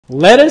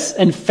Lettuce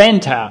and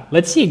Fanta.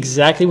 Let's see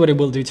exactly what it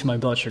will do to my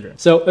blood sugar.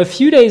 So a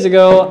few days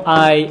ago,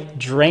 I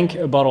drank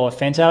a bottle of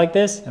Fanta like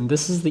this, and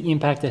this is the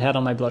impact it had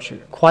on my blood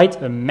sugar.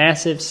 Quite a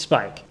massive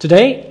spike.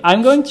 Today,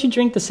 I'm going to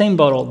drink the same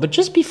bottle, but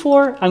just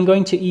before, I'm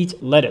going to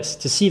eat lettuce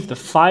to see if the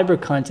fiber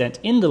content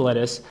in the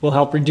lettuce will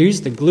help reduce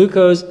the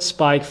glucose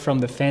spike from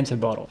the Fanta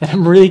bottle. And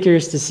I'm really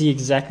curious to see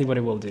exactly what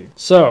it will do.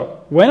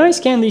 So when I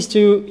scan these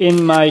two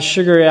in my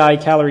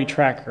sugarai calorie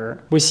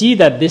tracker, we see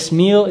that this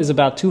meal is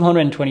about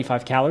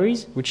 225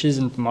 calories, which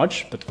isn't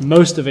much, but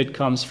most of it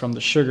comes from the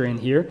sugar in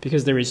here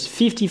because there is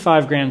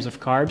 55 grams of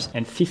carbs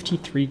and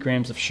 53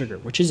 grams of sugar,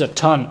 which is a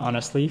ton,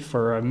 honestly,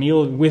 for a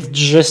meal with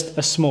just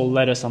a small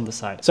lettuce on the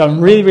side. So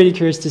I'm really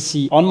curious to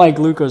see on my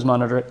glucose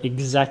monitor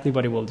exactly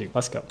what it will do.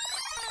 Let's go.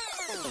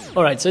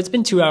 Alright, so it's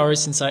been 2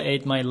 hours since I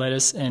ate my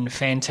lettuce and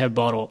Fanta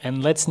bottle,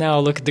 and let's now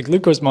look at the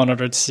glucose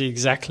monitor to see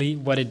exactly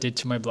what it did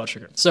to my blood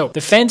sugar. So, the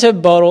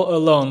Fanta bottle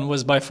alone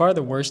was by far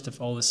the worst of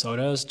all the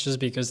sodas, just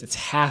because it's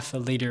half a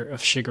liter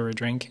of sugar a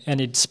drink,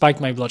 and it spiked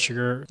my blood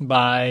sugar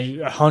by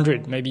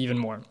 100, maybe even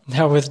more.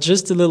 Now, with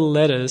just a little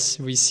lettuce,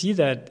 we see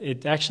that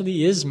it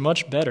actually is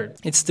much better.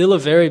 It's still a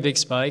very big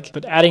spike,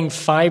 but adding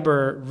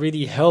fiber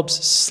really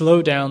helps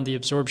slow down the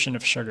absorption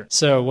of sugar.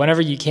 So,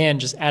 whenever you can,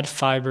 just add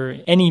fiber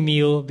in any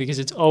meal, because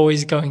it's always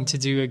going to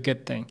do a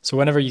good thing. So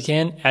whenever you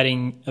can,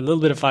 adding a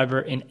little bit of fiber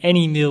in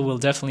any meal will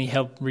definitely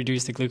help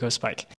reduce the glucose spike.